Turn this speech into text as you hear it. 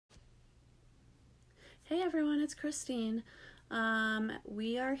Hey everyone, it's Christine.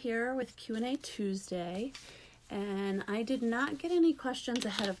 We are here with Q&A Tuesday, and I did not get any questions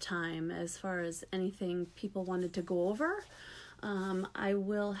ahead of time as far as anything people wanted to go over. I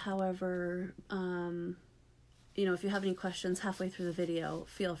will, however, if you have any questions halfway through the video,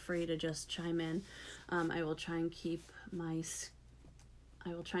 feel free to just chime in. I will try and keep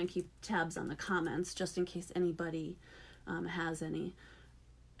tabs on the comments just in case anybody has any.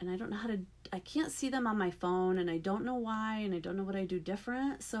 And I don't know I can't see them on my phone, and I don't know why, and I don't know what I do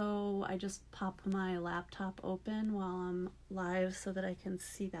different, so I just pop my laptop open while I'm live so that I can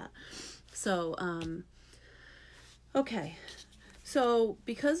see that. So, okay. So,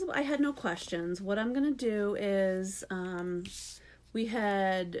 because I had no questions, what I'm going to do is, we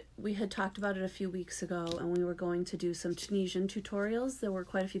had talked about it a few weeks ago, and we were going to do some Tunisian tutorials. There were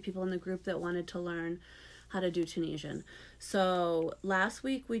quite a few people in the group that wanted to learn how to do Tunisian. So last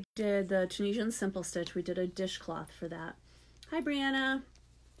week we did the Tunisian simple stitch. We did a dishcloth for that. Hi, Brianna.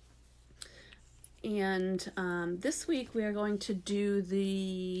 And this week we are going to do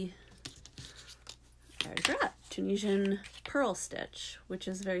the Tunisian purl stitch, which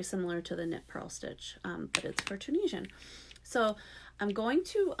is very similar to the knit purl stitch, but it's for Tunisian. So I'm going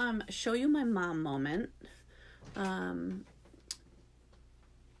to show you my mom moment.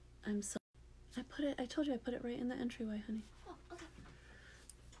 I told you I put it right in the entryway, honey. Oh, okay.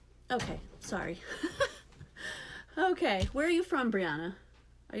 Okay, sorry. Okay, where are you from, Brianna?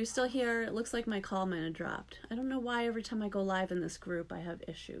 Are you still here? It looks like my call might have dropped. I don't know why every time I go live in this group I have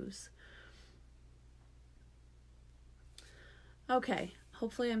issues. Okay,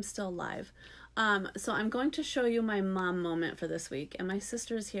 hopefully I'm still live. So I'm going to show you my mom moment for this week, and my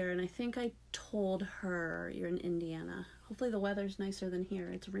sister's here, and I think I told her you're in Indiana. Hopefully the weather's nicer than here.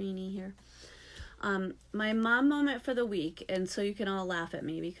 It's rainy here. My mom moment for the week, and so you can all laugh at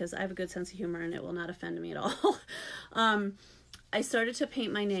me because I have a good sense of humor and it will not offend me at all. I started to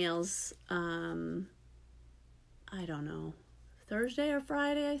paint my nails, I don't know, Thursday or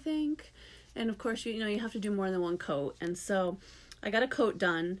Friday, I think. And of course, you have to do more than one coat. And so I got a coat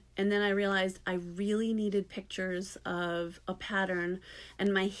done, and then I realized I really needed pictures of a pattern,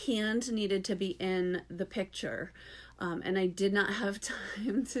 and my hand needed to be in the picture. And I did not have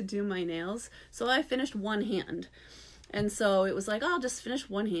time to do my nails, so I finished one hand. And so it was like, I'll just finish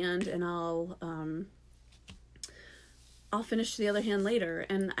one hand, and I'll finish the other hand later.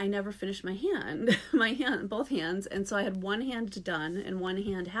 And I never finished my hand, both hands. And so I had one hand done and one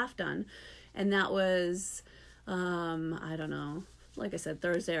hand half done, and that was, I don't know, like I said,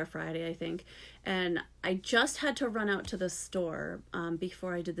 Thursday or Friday, I think. And I just had to run out to the store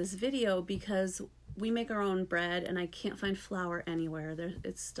before I did this video because we make our own bread, and I can't find flour anywhere.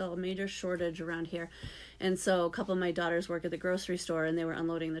 It's still a major shortage around here. And so a couple of my daughters work at the grocery store, and they were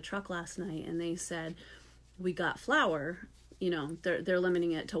unloading the truck last night, and they said, we got flour. They're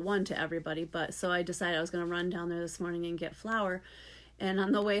limiting it to one to everybody. But so I decided I was going to run down there this morning and get flour. And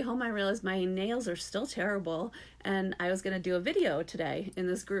on the way home, I realized my nails are still terrible, and I was going to do a video today in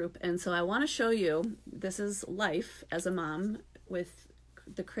this group. And so I want to show you, this is life as a mom with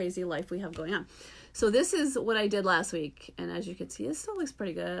the crazy life we have going on. So this is what I did last week, and as you can see, it still looks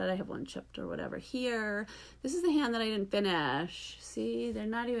pretty good. I have one chipped or whatever here. This is the hand that I didn't finish. See, they're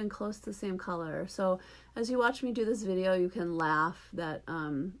not even close to the same color. So as you watch me do this video, you can laugh that,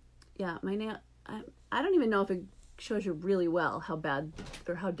 yeah, my nail, I don't even know if it shows you really well how bad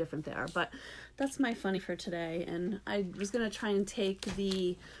or how different they are, but that's my funny for today. And I was going to try and take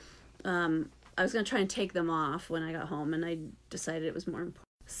them off when I got home, and I decided it was more important.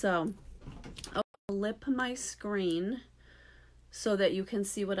 So I'll flip my screen so that you can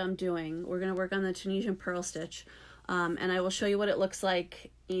see what I'm doing. We're going to work on the Tunisian purl stitch, and I will show you what it looks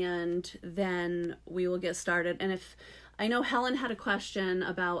like, and then we will get started. And if I know Helen had a question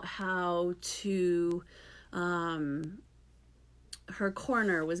about how to her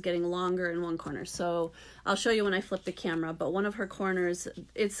corner was getting longer in one corner, so I'll show you when I flip the camera. But one of her corners,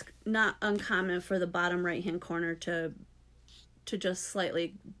 it's not uncommon for the bottom right hand corner to just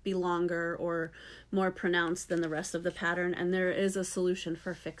slightly be longer or more pronounced than the rest of the pattern, and there is a solution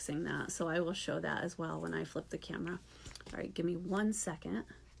for fixing that, so I will show that as well when I flip the camera. All right, give me 1 second.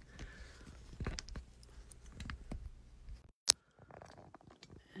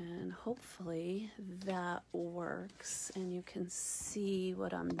 And hopefully that works and you can see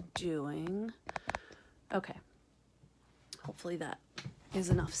what I'm doing. Okay. Hopefully that is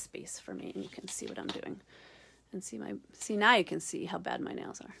enough space for me and you can see what I'm doing. And see now you can see how bad my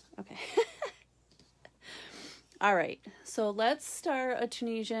nails are. Okay. All right. So let's start a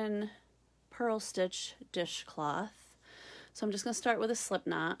Tunisian purl stitch dishcloth. So I'm just going to start with a slip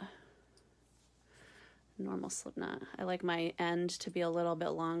knot. normal slip knot. I like my end to be a little bit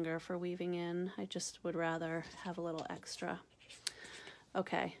longer for weaving in. I just would rather have a little extra.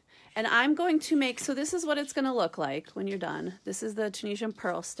 Okay, and I'm going to make, so this is what it's going to look like when you're done. This is the Tunisian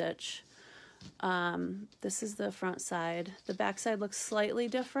purl stitch. This is the front side. The back side looks slightly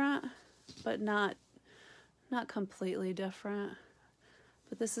different, but not completely different.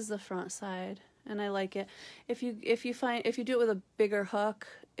 But this is the front side, and I like it. If you do it with a bigger hook,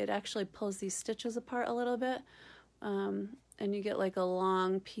 it actually pulls these stitches apart a little bit, and you get like a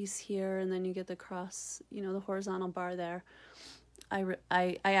long piece here, and then you get the cross, you know, the horizontal bar there.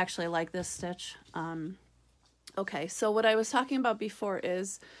 I actually like this stitch. Okay, so what I was talking about before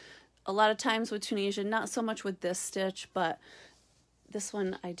is a lot of times with Tunisian, not so much with this stitch, but this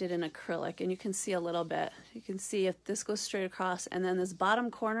one I did in acrylic, and you can see a little bit. You can see if this goes straight across, and then this bottom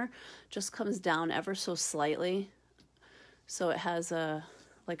corner just comes down ever so slightly, so it has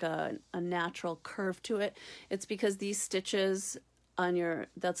like a natural curve to it. It's because these stitches on your,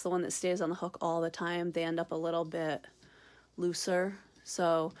 that's the one that stays on the hook all the time, they end up a little bit looser.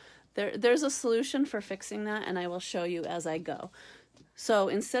 So there's a solution for fixing that, and I will show you as I go. So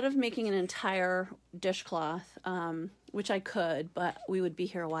instead of making an entire dishcloth, which I could, but we would be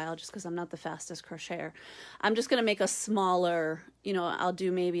here a while just because I'm not the fastest crocheter, I'm just going to make a smaller, you know, I'll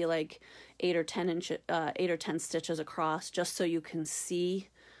do maybe like 8 or 10 stitches across, just so you can see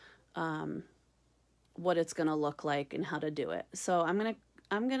what it's going to look like and how to do it. So I'm going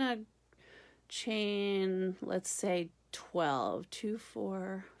to chain, let's say 12, 2,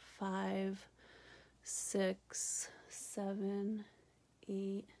 4, 5, 6, 7,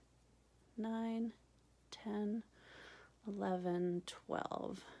 8, 9, 10, 11,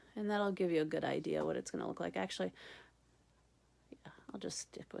 12, and that'll give you a good idea what it's going to look like. Actually, yeah, I'll just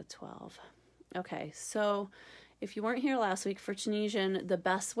stick with 12. Okay, so if you weren't here last week for Tunisian, the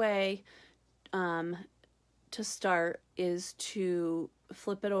best way to start is to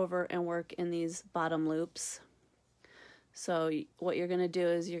flip it over and work in these bottom loops. So what you're going to do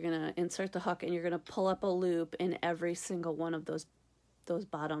is you're going to insert the hook, and you're going to pull up a loop in every single one of those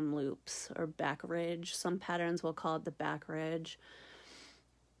bottom loops, or back ridge. Some patterns will call it the back ridge.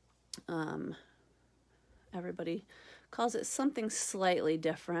 Everybody calls it something slightly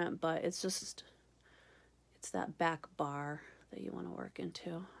different, but it's that back bar that you want to work into.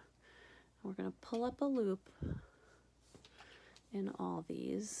 And we're going to pull up a loop in all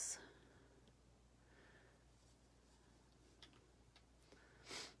these.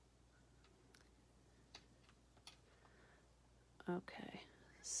 Okay,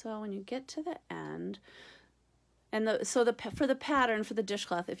 so when you get to the end, and for the pattern for the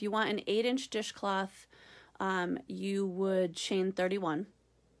dishcloth, if you want an 8-inch dishcloth, you would chain 31.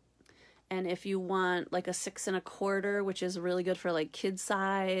 And if you want like a 6 1/4, which is really good for like kid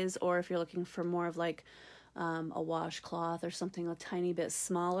size, or if you're looking for more of like a washcloth or something a tiny bit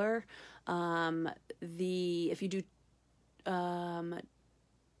smaller, if you do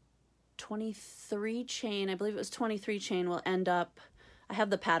 23 chain, I believe it was 23 chain, will end up, I have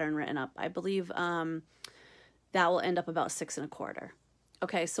the pattern written up, I believe that will end up about 6 1/4.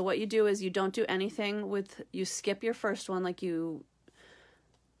 Okay, so what you do is you don't do anything with, you skip your first one like you,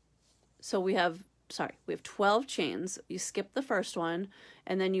 so we have 12 chains. You skip the first one,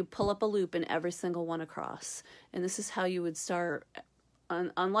 and then you pull up a loop in every single one across. And this is how you would start,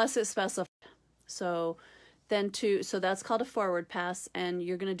 unless it's specified. So that's called a forward pass, and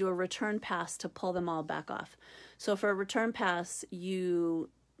you're going to do a return pass to pull them all back off. So for a return pass,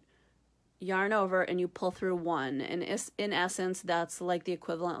 you yarn over and you pull through 1, and in essence that's like the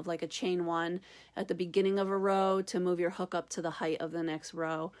equivalent of like a chain 1 at the beginning of a row to move your hook up to the height of the next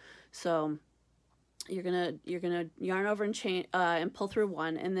row. So you're gonna yarn over and chain and pull through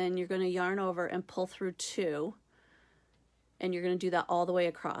 1, and then you're gonna yarn over and pull through 2, and you're gonna do that all the way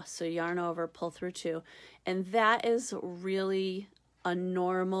across. So yarn over, pull through 2, and that is really a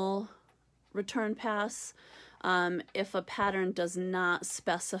normal return pass. If a pattern does not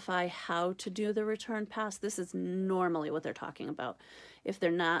specify how to do the return pass, this is normally what they're talking about. If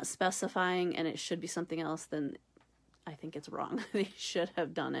they're not specifying and it should be something else, then I think it's wrong. They should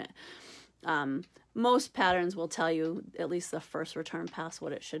have done it. Most patterns will tell you, at least the first return pass,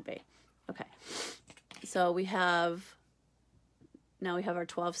 what it should be. Okay, so now we have our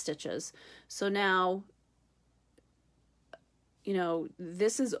 12 stitches. So now, you know,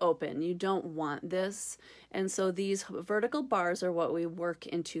 this is open. You don't want this. And so these vertical bars are what we work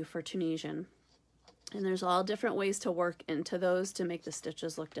into for Tunisian. And there's all different ways to work into those to make the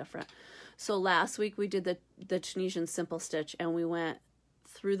stitches look different. So last week we did the Tunisian simple stitch, and we went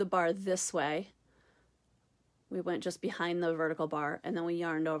through the bar this way, We went just behind the vertical bar, and then we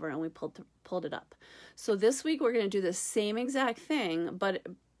yarned over and we pulled it up. So this week we're going to do the same exact thing, but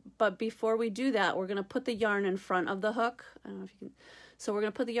before we do that, we're going to put the yarn in front of the hook. I don't know if you can. So we're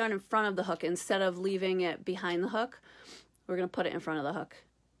going to put the yarn in front of the hook instead of leaving it behind the hook. We're going to put it in front of the hook.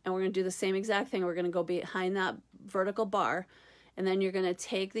 And we're going to do the same exact thing. We're going to go behind that vertical bar, and then you're going to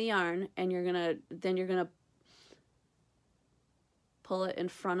take the yarn and you're going to pull it in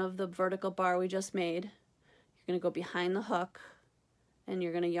front of the vertical bar we just made. You're going to go behind the hook and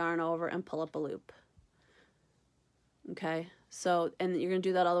you're going to yarn over and pull up a loop. Okay, so, and you're going to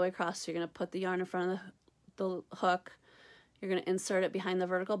do that all the way across. So you're going to put the yarn in front of the hook. You're going to insert it behind the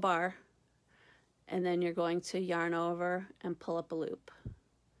vertical bar, and then you're going to yarn over and pull up a loop.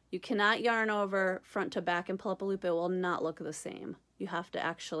 You cannot yarn over front to back and pull up a loop. It will not look the same. You have to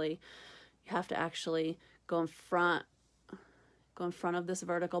actually go in front of this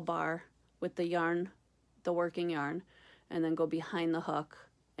vertical bar with the yarn, the working yarn, and then go behind the hook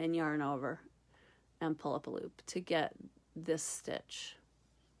and yarn over and pull up a loop to get this stitch.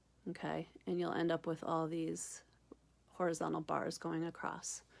 Okay, and you'll end up with all these horizontal bars going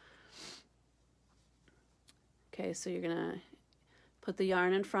across. Okay, so you're gonna put the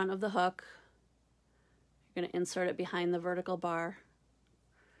yarn in front of the hook. You're gonna insert it behind the vertical bar,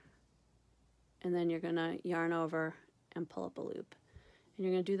 and then you're gonna yarn over and pull up a loop. And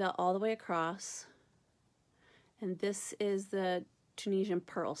you're gonna do that all the way across. And this is the Tunisian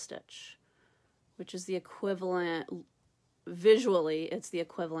purl stitch, which is the equivalent, visually, it's the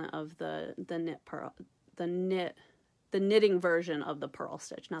equivalent of the knitting version of the purl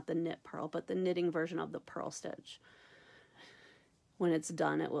stitch, not the knit purl, but the knitting version of the purl stitch. When it's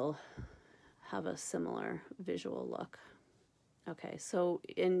done, it will have a similar visual look. Okay, so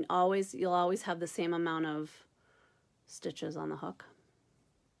you'll always have the same amount of stitches on the hook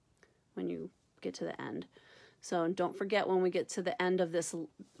when you get to the end. So don't forget, when we get to the end of this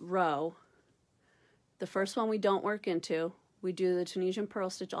row, the first one we don't work into, we do the Tunisian purl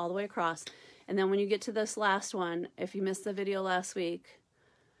stitch all the way across. And then when you get to this last one, if you missed the video last week,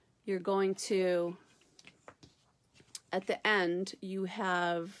 you're going to, at the end, you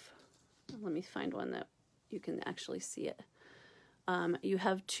have, let me find one that you can actually see it. You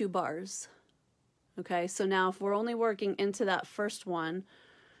have 2 bars. Okay, so now if we're only working into that first one,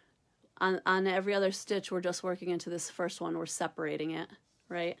 on every other stitch, we're just working into this first one. We're separating it,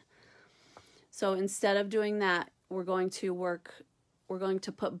 right? So instead of doing that, we're going to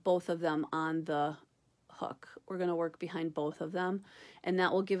put both of them on the hook. We're going to work behind both of them, and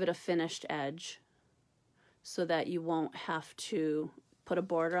that will give it a finished edge so that you won't have to put a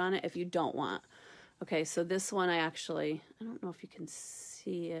border on it if you don't want. Okay, so this one I don't know if you can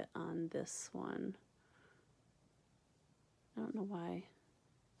see it on this one. I don't know why.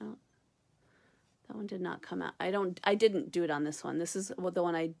 That one did not come out. I didn't do it on this one. This is the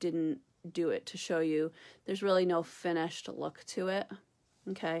one I didn't do it to show you. There's really no finished look to it.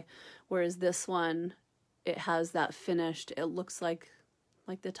 Okay. Whereas this one, it has that finished, it looks like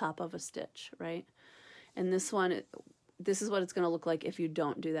the top of a stitch, right? And this one, this is what it's going to look like if you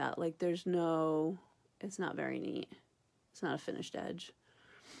don't do that. Like it's not very neat. It's not a finished edge.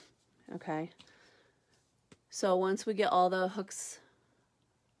 Okay. So once we get all the hooks,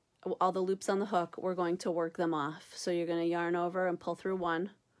 all the loops on the hook, we're going to work them off. So you're going to yarn over and pull through 1,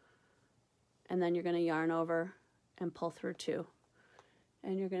 and then you're going to yarn over and pull through 2.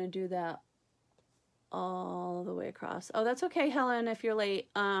 And you're going to do that all the way across. Oh, that's okay, Helen, if you're late.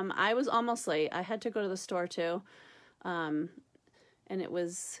 I was almost late. I had to go to the store too. And it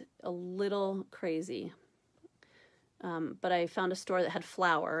was a little crazy. But I found a store that had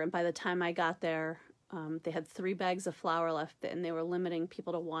flour, and by the time I got there, they had 3 bags of flour left, and they were limiting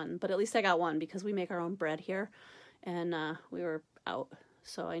people to 1. But at least I got 1 because we make our own bread here, and we were out,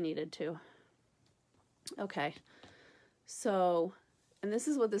 so I needed to. Okay, so, and this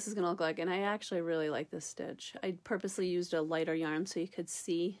is what this is going to look like, and I actually really like this stitch. I purposely used a lighter yarn so you could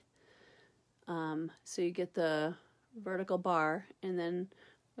see. So you get the vertical bar, and then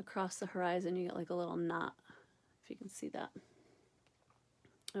across the horizon you get like a little knot, if you can see that.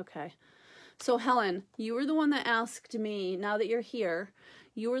 Okay. So Helen, you were the one that asked me, now that you're here,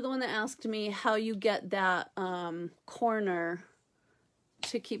 you were the one that asked me how you get that corner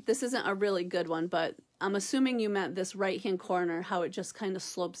to keep, this isn't a really good one, but I'm assuming you meant this right-hand corner, how it just kind of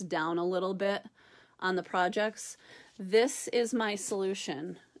slopes down a little bit on the projects. This is my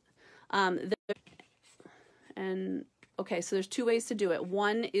solution. Okay, so there's 2 ways to do it.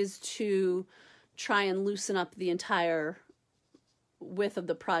 One is to try and loosen up the entire width of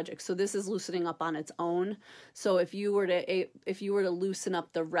the project. So this is loosening up on its own. So if you were to loosen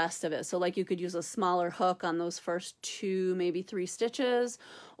up the rest of it, so like you could use a smaller hook on those first 2, maybe 3 stitches,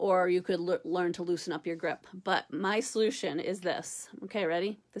 or you could learn to loosen up your grip. But my solution is this. Okay,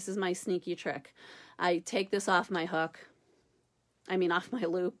 ready? This is my sneaky trick. I take this off my hook. Off my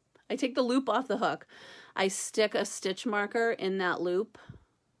loop. I take the loop off the hook. I stick a stitch marker in that loop.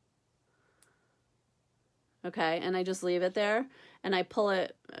 Okay, and I just leave it there, and I pull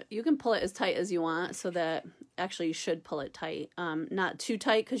it. You can pull it as tight as you want, so that actually you should pull it tight. Not too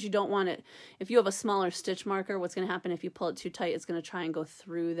tight, because you don't want it. If you have a smaller stitch marker, what's going to happen if you pull it too tight? It's going to try and go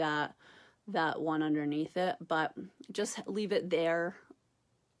through that one underneath it, but just leave it there.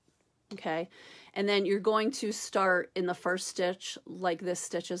 Okay, and then you're going to start in the first stitch, like this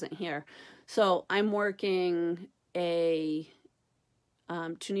stitch isn't here. So I'm working a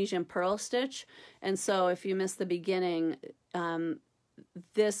Tunisian purl stitch, and so if you miss the beginning,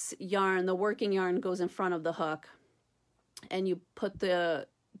 this yarn, the working yarn, goes in front of the hook, and you put the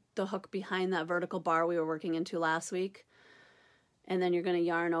hook behind that vertical bar we were working into last week, and then you're going to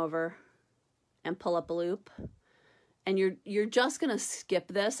yarn over and pull up a loop, and you're just going to skip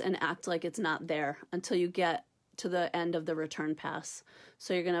this and act like it's not there until you get to the end of the return pass.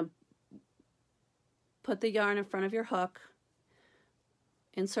 So you're going to put the yarn in front of your hook,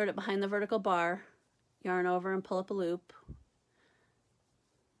 insert it behind the vertical bar, yarn over and pull up a loop.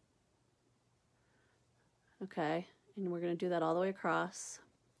 Okay, and we're going to do that all the way across.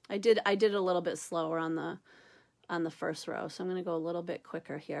 I did a little bit slower on the first row, so I'm going to go a little bit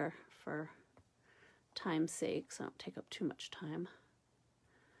quicker here for time's sake, so I don't take up too much time.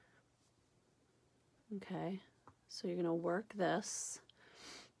 Okay, so you're going to work this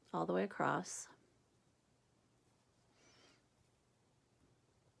all the way across.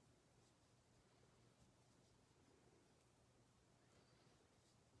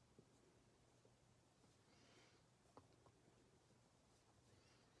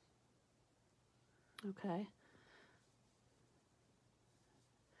 Okay,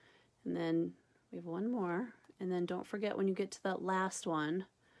 and then we have one more, and then don't forget, when you get to that last one,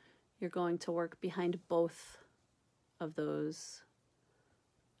 you're going to work behind both of those,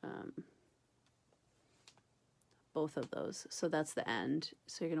 so that's the end.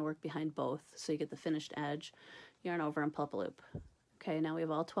 So you're going to work behind both, so you get the finished edge, yarn over and pull up a loop. Okay, now we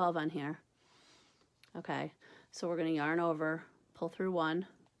have all 12 on here. Okay, so we're going to yarn over, pull through 1,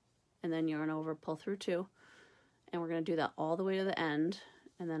 and then yarn over, pull through 2, and we're going to do that all the way to the end,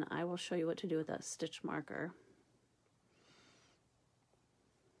 and then I will show you what to do with that stitch marker.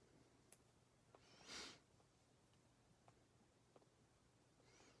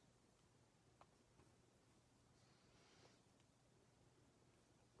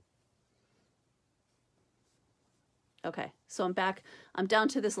 Okay, so I'm back, I'm down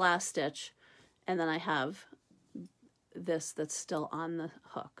to this last stitch, and then I have this that's still on the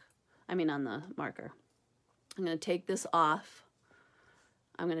hook. On the marker. I'm going to take this off.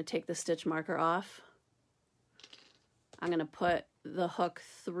 I'm going to take the stitch marker off. I'm going to put the hook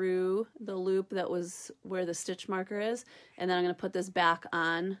through the loop that was where the stitch marker is, and then I'm going to put this back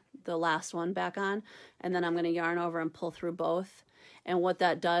on, the last one back on, and then I'm going to yarn over and pull through both. And what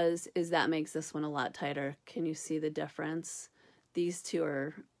that does is that makes this one a lot tighter. Can you see the difference? These two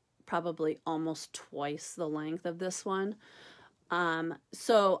are probably almost twice the length of this one.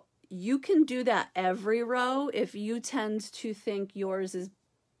 So you can do that every row. If you tend to think yours is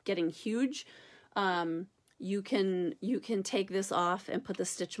getting huge, you can take this off and put the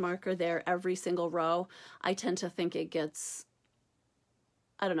stitch marker there every single row. I tend to think it gets,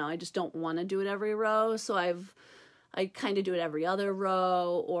 I don't know, I just don't want to do it every row, so I kind of do it every other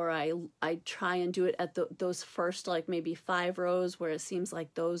row, or I try and do it at those first, like, maybe 5 rows where it seems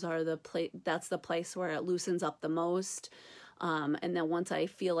like those are that's the place where it loosens up the most. And then once I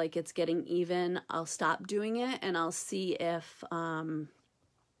feel like it's getting even, I'll stop doing it, and I'll see if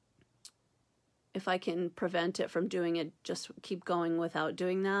I can prevent it from doing it, just keep going without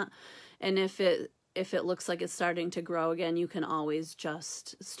doing that. And if it looks like it's starting to grow again, you can always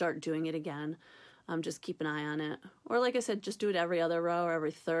just start doing it again. Just keep an eye on it. Or like I said, just do it every other row or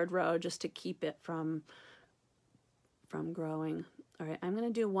every 3rd row, just to keep it from growing. All right, I'm going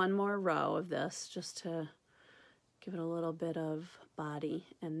to do one more row of this just to give it a little bit of body,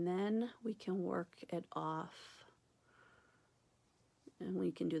 and then we can work it off, and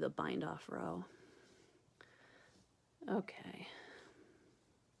we can do the bind off row. Okay.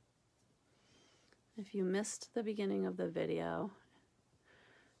 If you missed the beginning of the video,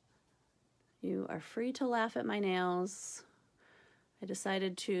 you are free to laugh at my nails. I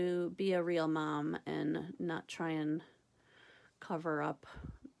decided to be a real mom and not try and cover up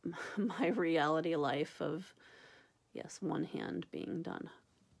my reality life of, yes, one hand being done.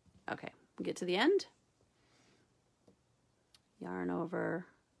 Okay, we get to the end. Yarn over,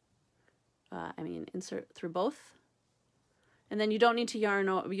 insert through both. And then you don't need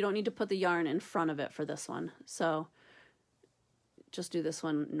to put the yarn in front of it for this one. So just do this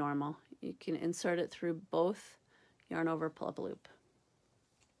one normal. You can insert it through both, yarn over, pull up a loop.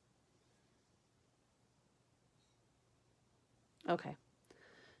 Okay.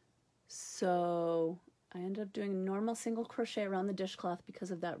 So I ended up doing normal single crochet around the dishcloth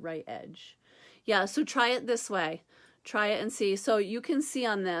because of that right edge. Yeah, so try it this way. Try it and see. So you can see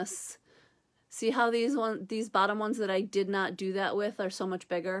on this, see how these bottom ones that I did not do that with are so much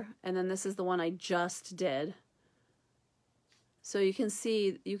bigger, and then this is the one I just did. So you can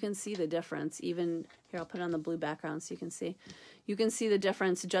see the difference. Even here, I'll put it on the blue background so you can see. You can see the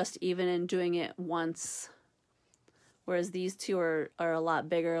difference just even in doing it once. Whereas these two are a lot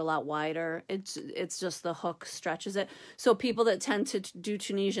bigger, a lot wider. It's just the hook stretches it. So people that tend to do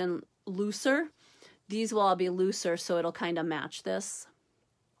Tunisian looser, these will all be looser, so it'll kind of match this.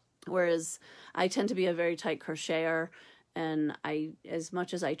 Whereas I tend to be a very tight crocheter, and as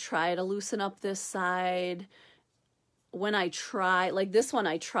much as I try to loosen up this side, when I try, like this one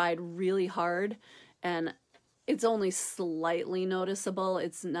I tried really hard, and it's only slightly noticeable.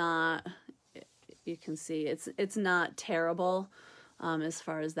 It's not, you can see, it's not terrible as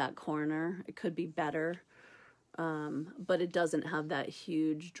far as that corner. It could be better, but it doesn't have that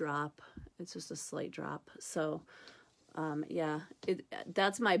huge drop. It's just a slight drop. So yeah,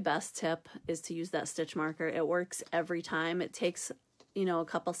 that's my best tip, is to use that stitch marker. It works every time. It takes, a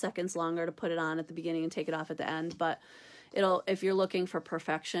couple seconds longer to put it on at the beginning and take it off at the end, but if you're looking for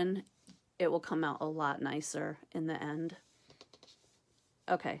perfection, it will come out a lot nicer in the end.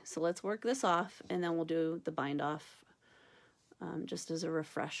 Okay, so let's work this off, and then we'll do the bind off just as a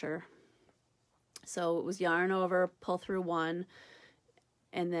refresher. So it was yarn over, pull through 1,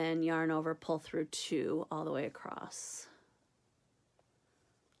 and then yarn over, pull through 2 all the way across.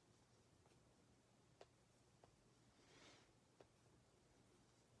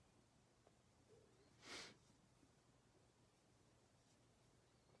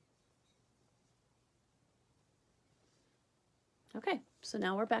 Okay, so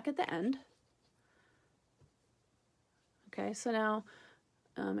now we're back at the end. Okay, so now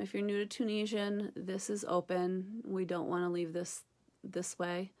if you're new to Tunisian, this is open. We don't want to leave this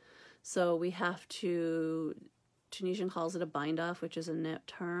way. So we have to, Tunisian calls it a bind off, which is a knit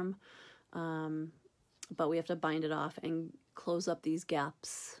term, but we have to bind it off and close up these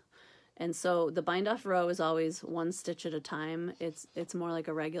gaps. And so the bind off row is always 1 stitch at a time. It's more like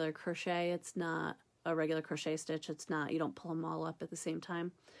a regular crochet. It's not a regular crochet stitch. It's not, you don't pull them all up at the same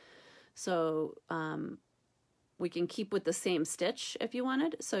time. So we can keep with the same stitch if you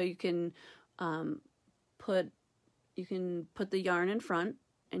wanted. So you can put the yarn in front,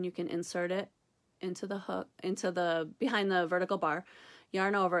 and you can insert it into the hook, behind the vertical bar,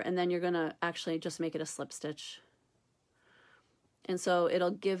 yarn over, and then you're gonna actually just make it a slip stitch. And so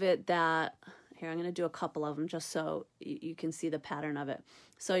it'll give it that, here I'm gonna do a couple of them just so you can see the pattern of it.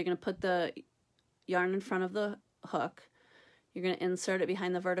 So you're gonna put the yarn in front of the hook, you're gonna insert it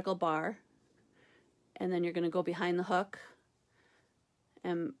behind the vertical bar, and then you're gonna go behind the hook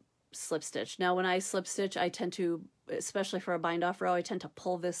and slip stitch. Now when I slip stitch, I tend to, especially for a bind off row, I tend to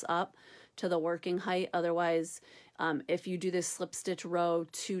pull this up to the working height. Otherwise, if you do this slip stitch row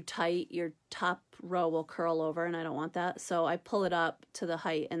too tight, your top row will curl over, and I don't want that. So I pull it up to the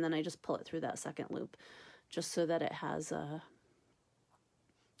height, and then I just pull it through that second loop, just so that it has a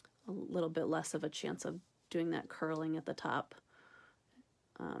little bit less of a chance of doing that curling at the top.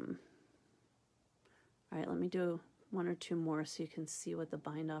 All right, let me do 1 or 2 more so you can see what the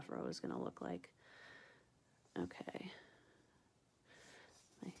bind off row is going to look like. Okay.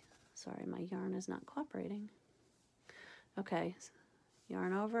 Sorry, my yarn is not cooperating. Okay,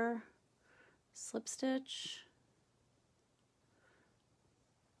 yarn over, slip stitch,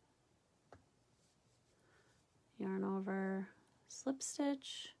 yarn over, slip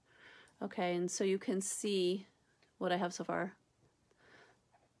stitch. Okay, and so you can see what I have so far.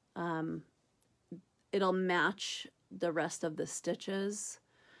 It'll match the rest of the stitches,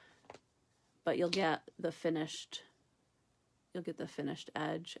 but you'll get the finished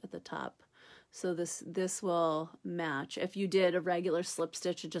edge at the top. So this will match. If you did a regular slip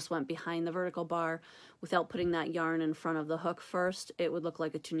stitch, it just went behind the vertical bar without putting that yarn in front of the hook first, it would look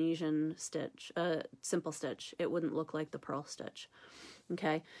like a Tunisian stitch, simple stitch. It wouldn't look like the purl stitch.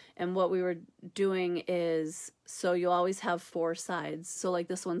 Okay, and what we were doing is, so you always have 4 sides. So like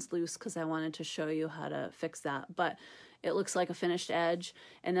this one's loose because I wanted to show you how to fix that, but it looks like a finished edge.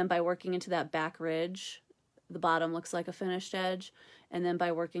 And then by working into that back ridge, the bottom looks like a finished edge. And then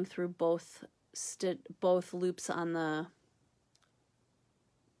by working through both loops on the,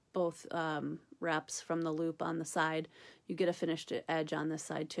 both wraps from the loop on the side, you get a finished edge on this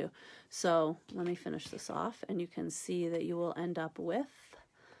side too. So let me finish this off, and you can see that you will end up with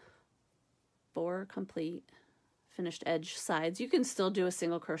 4 complete finished edge sides. You can still do a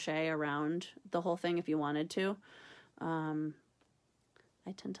single crochet around the whole thing if you wanted to.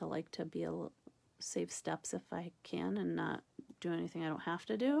 I tend to like to be save steps if I can and not do anything I don't have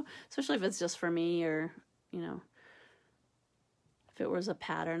to do, especially if it's just for me, or, you know, if it was a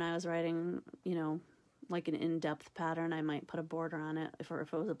pattern I was writing, you know, like an in-depth pattern, I might put a border on it. If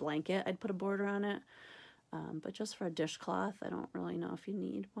it was a blanket, I'd put a border on it. But just for a dishcloth, I don't really know if you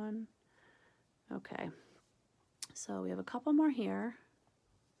need one. Okay, so we have a couple more here.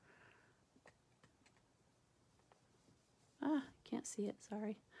 Can't see it,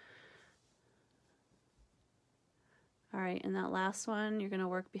 sorry. All right, and that last one, you're gonna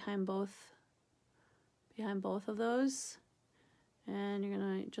work behind both of those, and you're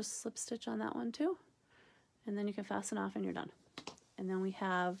gonna just slip stitch on that one too, and then you can fasten off and you're done. And then we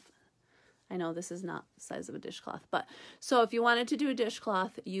have, I know this is not the size of a dishcloth, but so if you wanted to do a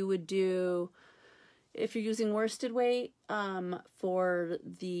dishcloth, you would do, if you're using worsted weight, for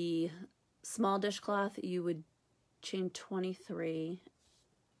the small dishcloth, you would chain 23,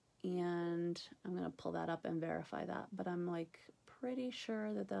 and I'm going to pull that up and verify that, but I'm like pretty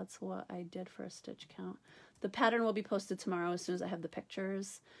sure that that's what I did for a stitch count. The pattern will be posted tomorrow as soon as I have the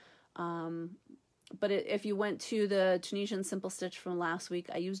pictures. But if you went to the Tunisian Simple Stitch from last week,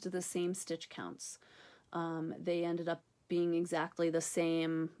 I used the same stitch counts. They ended up being exactly the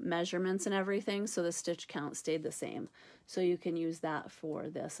same measurements and everything, so the stitch count stayed the same. So you can use that for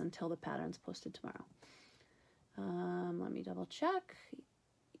this until the pattern's posted tomorrow. Let me double check.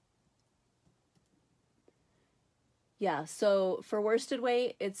 Yeah, so for worsted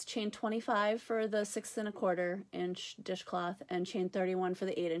weight, it's chain 25 for the 6 1/4 inch dishcloth and chain 31 for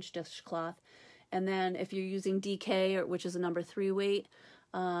the 8 inch dishcloth. And then if you're using DK, which is a number 3 weight,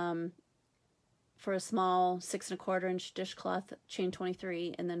 for a small 6 1/4 inch dishcloth, chain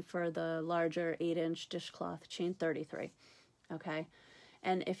 23, and then for the larger 8 inch dishcloth, chain 33. Okay,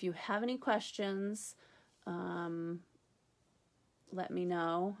 and if you have any questions, let me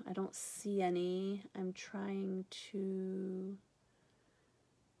know. I don't see any. I'm trying to...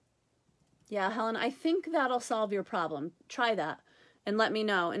 Yeah, Helen, I think that'll solve your problem. Try that and let me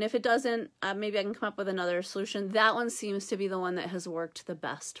know. And if it doesn't, maybe I can come up with another solution. That one seems to be the one that has worked the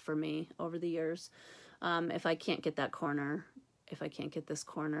best for me over the years. If I can't get that corner, if I can't get this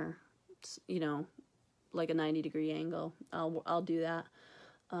corner, you know, like a 90-degree angle, I'll do that.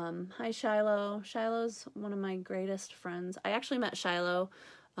 Hi, Shiloh. Shiloh's one of my greatest friends. I actually met Shiloh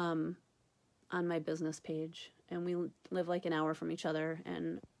on my business page, and we live like an hour from each other,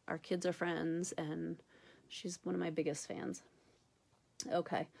 and our kids are friends, and she's one of my biggest fans.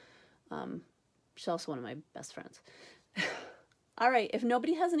 Okay. She's also one of my best friends. All right. If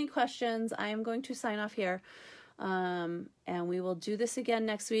nobody has any questions, I am going to sign off here. And we will do this again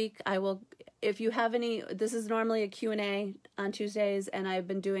next week. I will, if you have any, this is normally a Q&A on Tuesdays, and I've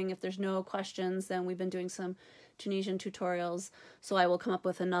been doing, if there's no questions, then we've been doing some Tunisian tutorials. So I will come up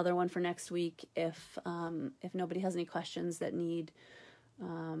with another one for next week if nobody has any questions that need,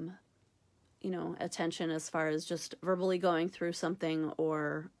 you know, attention as far as just verbally going through something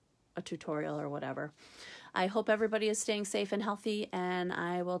or a tutorial or whatever. I hope everybody is staying safe and healthy, and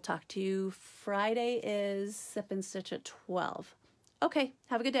I will talk to you. Friday is Sip and Stitch at 12. Okay,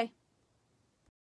 have a good day.